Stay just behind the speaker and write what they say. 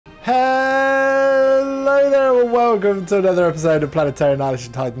Hello there and welcome to another episode of Planetary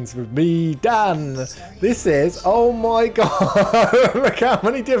Annihilation Titans with me, Dan. This is, oh my god, look how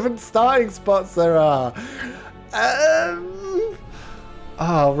many different starting spots there are.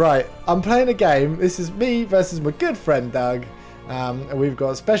 Oh, right, I'm playing a game. This is me versus my good friend Doug. And we've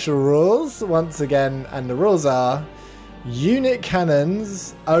got special rules once again, and the rules are unit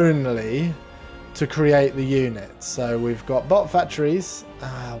cannons only to create the unit. So we've got bot factories.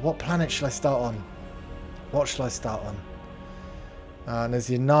 What planet shall I start on? What shall I start on? And there's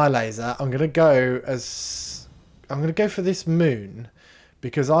the annihilator. I'm gonna go for this moon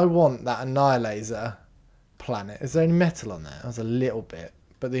because I want that annihilator planet. Is there any metal on there? There's a little bit,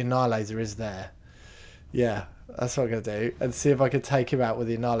 but the annihilator is there. Yeah, that's what I'm gonna do, and see if I can take him out with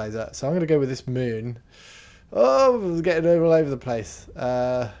the annihilator. So I'm gonna go with this moon. Oh, I'm getting all over the place.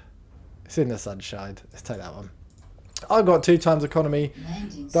 It's in the sunshine. Let's take that one. I've got 2 times economy.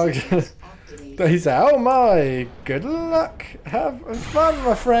 He said, oh my, good luck. Have fun,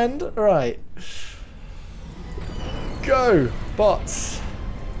 my friend. Right. Go. Bots.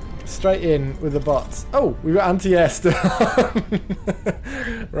 Straight in with the bots. Oh, we got anti-air still.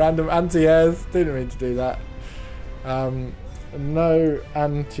 Random anti-airs. Didn't mean to do that. No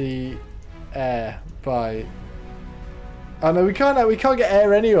anti-air by... Oh no, we can't get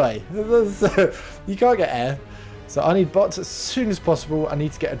air anyway. You can't get air. So I need bots as soon as possible. I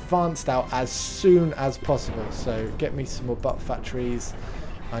need to get advanced out as soon as possible. So get me some more bot factories.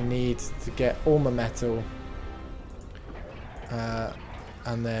 I need to get all my metal.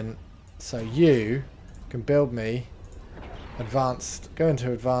 And then, so you can build me advanced, go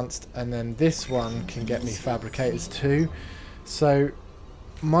into advanced, and then this one can get me fabricators too. So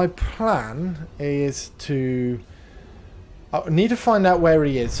my plan is to... I need to find out where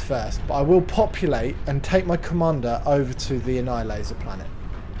he is first, but I will populate and take my commander over to the annihilator planet.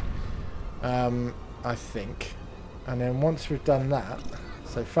 I think. And then once we've done that,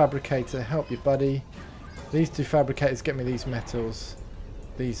 so fabricator, help your buddy. These 2 fabricators get me these metals,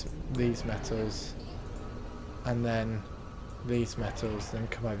 these metals, and then these metals. Then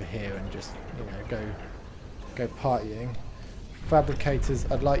come over here and just, you know, go partying. Fabricators,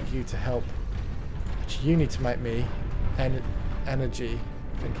 I'd like you to help. You need to make me energy.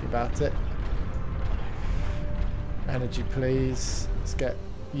 Thinking about it. Energy, please. Let's get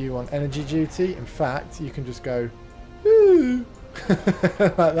you on energy duty. In fact, you can just go woo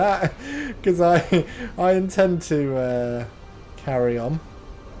like that, because I intend to carry on.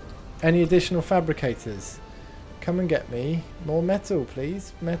 Any additional fabricators? Come and get me more metal,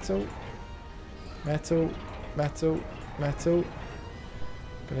 please. Metal, metal, metal, metal.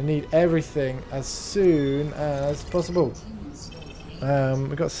 Gonna need everything as soon as possible.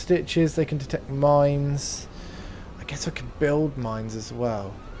 We've got stitches, they can detect mines. I guess I can build mines as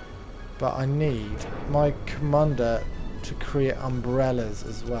well. But I need my commander to create umbrellas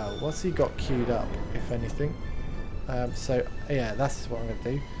as well. What's he got queued up, if anything? So, yeah, that's what I'm going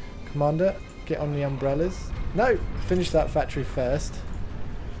to do. Commander, get on the umbrellas. No! Finish that factory first.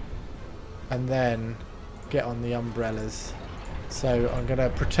 And then get on the umbrellas. So I'm going to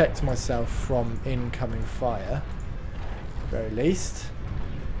protect myself from incoming fire, at the very least.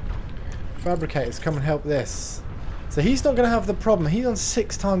 Fabricators, come and help this. So he's not going to have the problem. He's on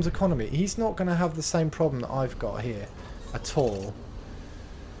 6 times economy. He's not going to have the same problem that I've got here at all.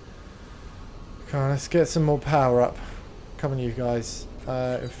 Come on, let's get some more power up. Come on, you guys.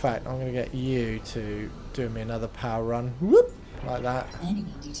 In fact, I'm going to get you to do me another power run. Whoop! Like that. Enemy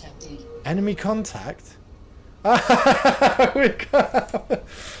detected. Enemy contact? We're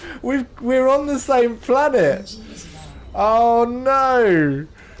on the same planet. Oh no!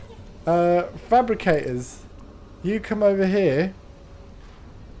 Fabricators, you come over here.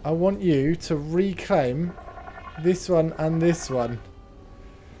 I want you to reclaim this one and this one.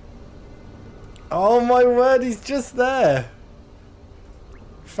 Oh my word, he's just there.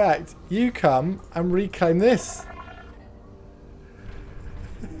 In fact, you come and reclaim this.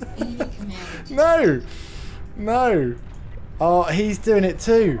 No! No! Oh, he's doing it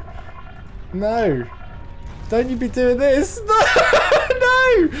too. No! Don't you be doing this?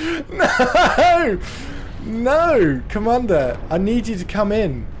 No! No! No! Commander, I need you to come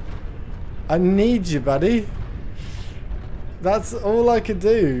in. I need you, buddy. That's all I can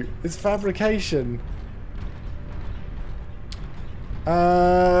do. Is fabrication.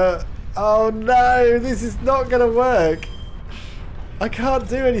 Oh no! This is not going to work. I can't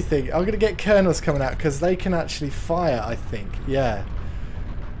do anything. I'm going to get colonels coming out because they can actually fire, I think. Yeah.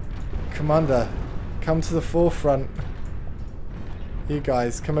 Commander, come to the forefront. You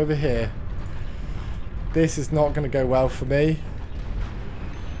guys, come over here. This is not going to go well for me.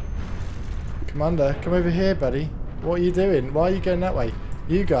 Commander, come over here, buddy. What are you doing? Why are you going that way?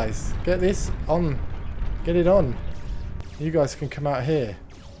 You guys, get this on. Get it on. You guys can come out here.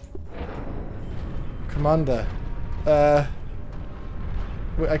 Commander. I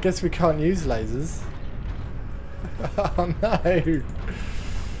guess we can't use lasers. Oh no.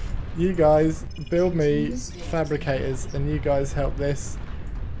 You guys build me fabricators and you guys help this.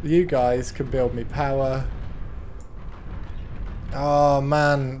 You guys can build me power. Oh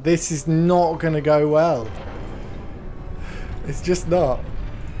man, this is not going to go well. It's just not.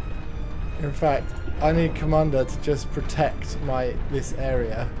 In fact, I need Commander to just protect this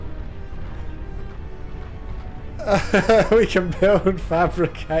area. We can build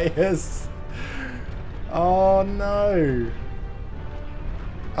fabricators. Oh no.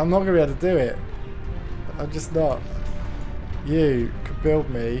 I'm not going to be able to do it. I'm just not. You could build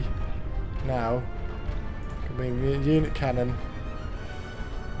me now. Could be a unit cannon.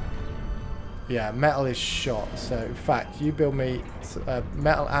 Yeah, metal is shot. So in fact, you build me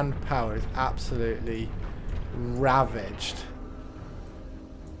metal and power is absolutely ravaged.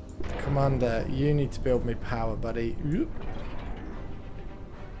 Commander, you need to build me power, buddy.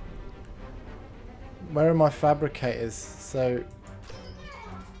 Where are my fabricators? So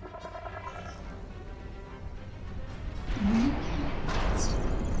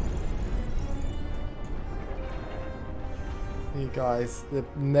you guys, they're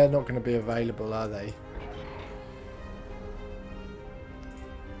not going to be available, are they?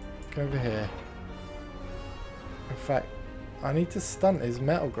 Go over here. In fact, I need to stunt his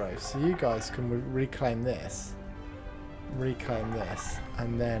metal growth, so you guys can reclaim this. Reclaim this.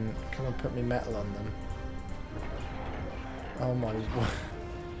 And then come and put me metal on them. Oh my...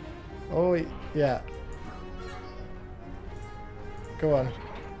 Oh, yeah. Go on.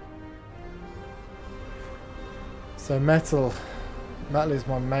 So metal is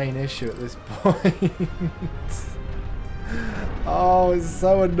my main issue at this point. Oh, it's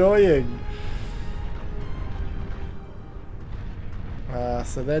so annoying.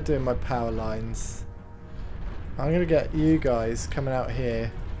 So they're doing my power lines. I'm going to get you guys coming out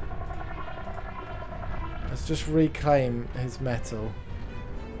here. Let's just reclaim his metal.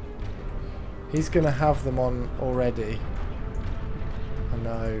 He's going to have them on already. I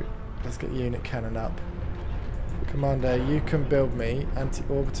know. Let's get unit cannon up. Commander, you can build me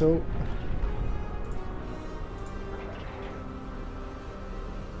anti-orbital.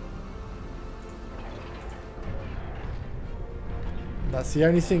 That's the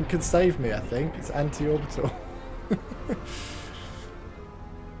only thing that could save me, I think. It's anti-orbital.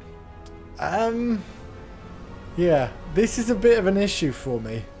 Yeah, this is a bit of an issue for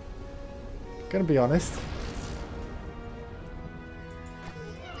me. Gonna be honest.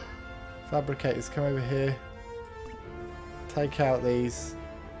 Fabricators, come over here. Take out these.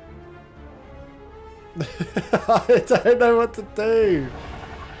 I don't know what to do.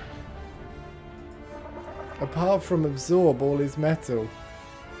 Apart from absorb all his metal.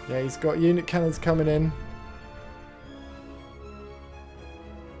 Yeah, he's got unit cannons coming in.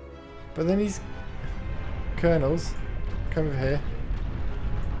 But then he's... Colonels, come over here.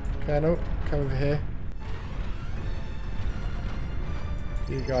 Colonel, come over here.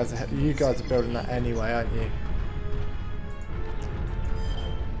 You guys are building that anyway, aren't you?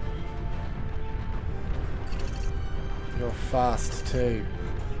 You're fast too.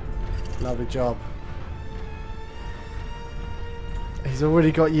 Lovely job. He's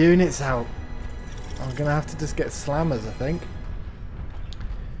already got units out. I'm gonna have to just get slammers, I think.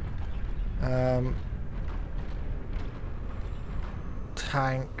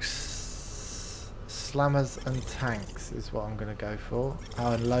 Tanks, slammers and tanks is what I'm gonna go for.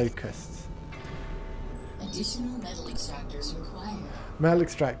 Oh, and locusts. Additional metal extractors required. Metal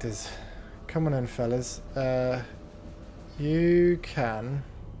extractors. Come on in, fellas. You can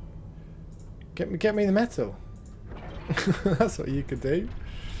get me the metal. That's what you could do.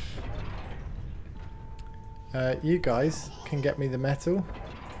 You guys can get me the metal.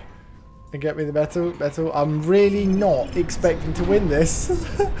 And get me the metal. I'm really not expecting to win this.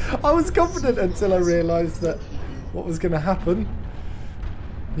 I was confident until I realised that what was going to happen.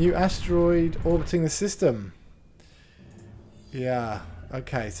 New asteroid orbiting the system. Yeah.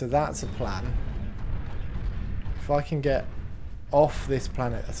 Okay, so that's a plan. If I can get off this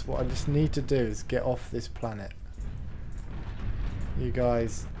planet, that's what I just need to do, is get off this planet. You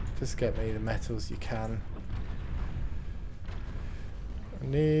guys, just get me the metals you can. I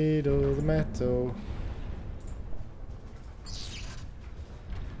need all the metal.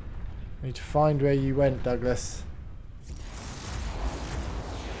 I need to find where you went, Douglas.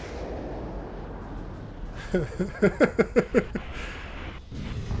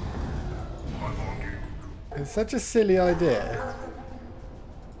 It's such a silly idea.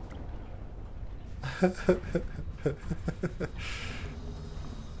 I'm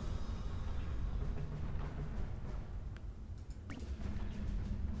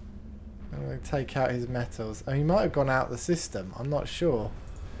going to take out his metals. Oh, he might have gone out the system. I'm not sure.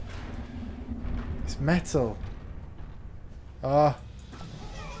 It's metal. Ah.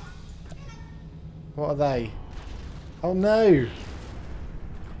 What are they? Oh no!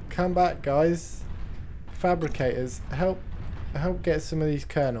 Come back, guys. Fabricators, help get some of these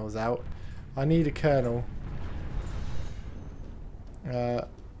kernels out. I need a kernel. Get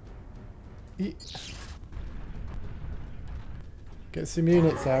some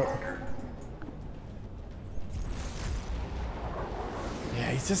units out. Yeah,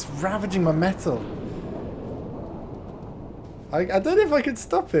 he's just ravaging my metal. I don't know if I can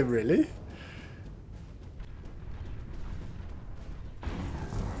stop him, really.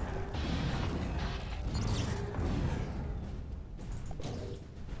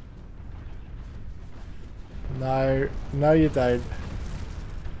 No, no you don't.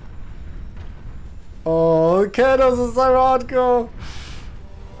 Oh, the kernels are so hardcore.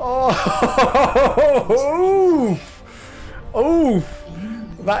 Oh, oof, oof.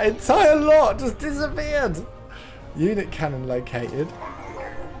 That entire lot just disappeared. Unit cannon located.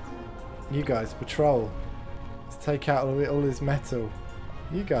 You guys, patrol. Let's take out all his metal.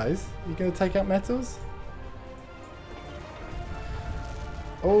 You guys, you gonna take out metals?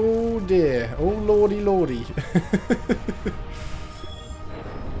 Oh dear. Oh lordy lordy.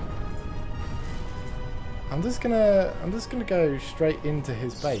 I'm just gonna go straight into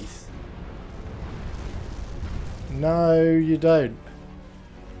his base. No, you don't.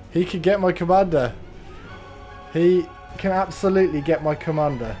 He can get my commander. He can absolutely get my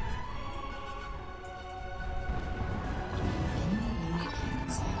commander.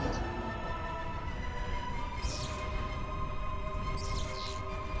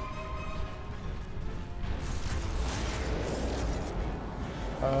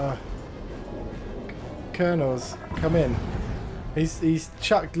 Colonels, come in. He's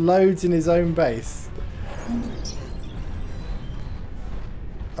chucked loads in his own base.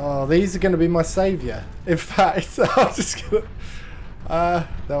 Oh, these are going to be my saviour. In fact, I'm just going to...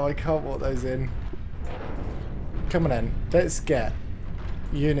 no, I can't walk those in. Come on in. Let's get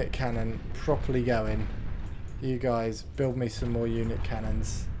unit cannon properly going. You guys, build me some more unit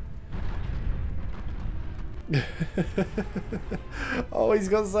cannons. Oh, he's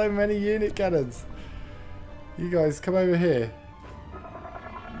got so many unit cannons. You guys, come over here.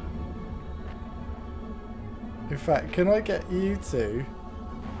 In fact, can I get you two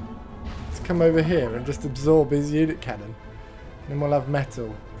to come over here and just absorb his unit cannon? And then we'll have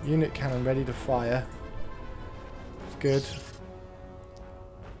metal. Unit cannon ready to fire. It's good.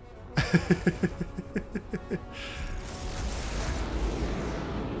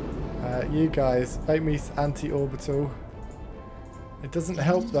 You guys, make me anti-orbital. It doesn't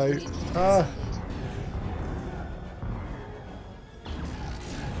help though. Ah.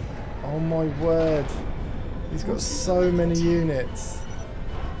 Oh my word. He's got so many units.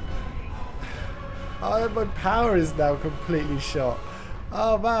 Oh, my power is now completely shot.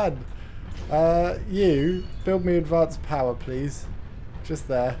 Oh man. You, build me advanced power please. Just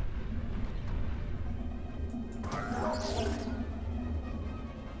there.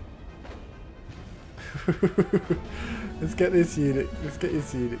 Let's get this unit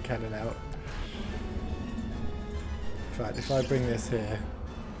cannon out. In fact, if I bring this here.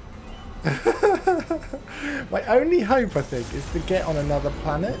 My only hope, I think, is to get on another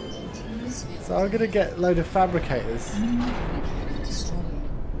planet. So I'm gonna get a load of fabricators.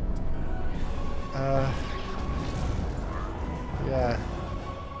 Yeah.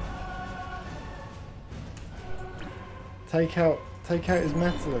 Take out his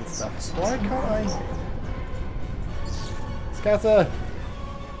metal and stuff. Why can't I? Scatter!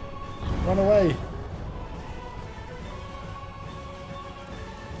 Run away!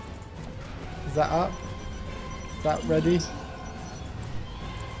 Is that up? Is that ready?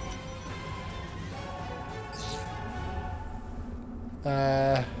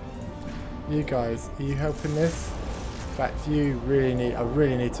 You guys, are you helping this? In fact, I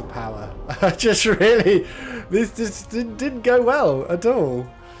really need to power. This just didn't go well at all.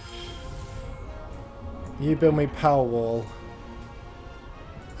 You build me power wall.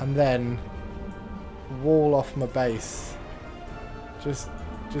 And then wall off my base. Just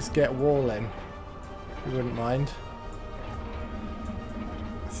get wall in. If you wouldn't mind.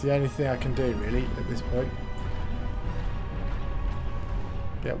 It's the only thing I can do really at this point.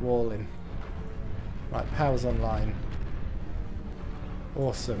 Get wall in. Right, power's online.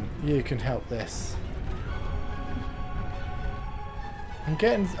 Awesome. You can help this. I'm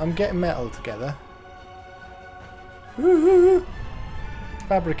getting metal together. Woohoo!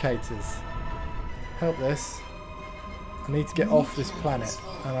 Fabricators. Help this. I need to get off this planet.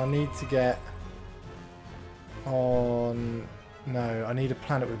 And I need to get on... No, I need a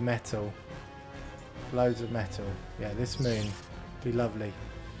planet with metal. Loads of metal. Yeah, this moon. Be lovely.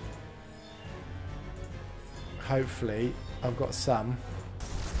 Hopefully, I've got some.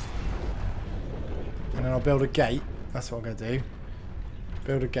 And then I'll build a gate. That's what I'm going to do.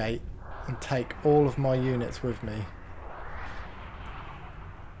 Build a gate and take all of my units with me.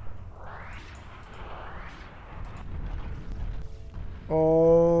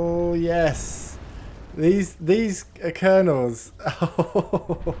 Oh yes, these are kernels.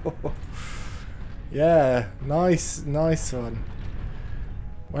 Yeah, nice one.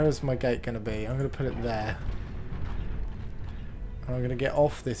 Where is my gate going to be? I'm going to put it there. And I'm going to get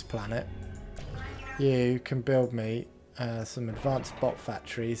off this planet. You can build me some advanced bot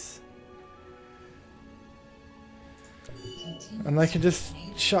factories. And they can just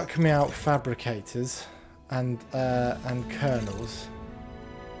chuck me out fabricators and kernels.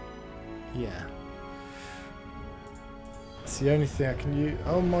 Yeah. It's the only thing I can use.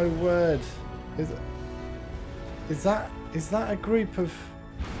 Oh my word. Is that a group of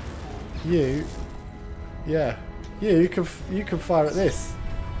you? Yeah. You can fire at this.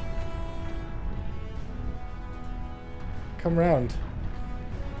 Come round.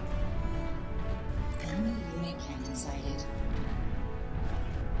 Enemy unit cannon sighted.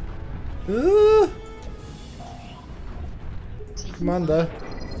 Commander.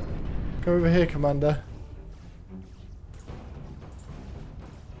 Go over here, Commander.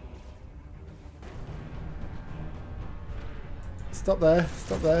 Stop there.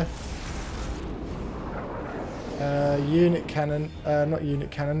 Stop there. Unit cannon. Not unit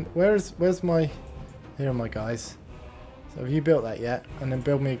cannon. Where's my... Here are my guys. So have you built that yet? And then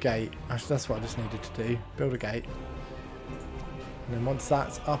build me a gate. Actually, that's what I just needed to do. Build a gate. And then once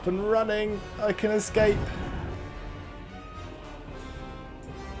that's up and running, I can escape.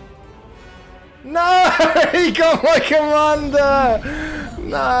 No! He got my commander!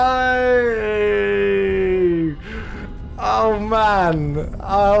 No! Oh man!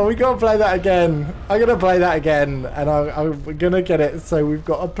 Oh, we gotta play that again. I'm gonna play that again, and I'm gonna get it so we've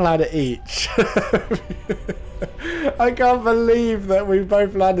got a planet each. I can't believe that we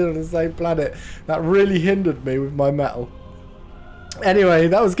both landed on the same planet. That really hindered me with my metal. Anyway,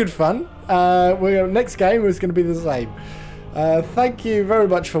 that was good fun. Next game is going to be the same. Thank you very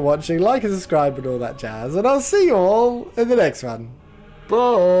much for watching. Like and subscribe and all that jazz. And I'll see you all in the next one.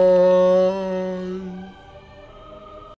 Bye.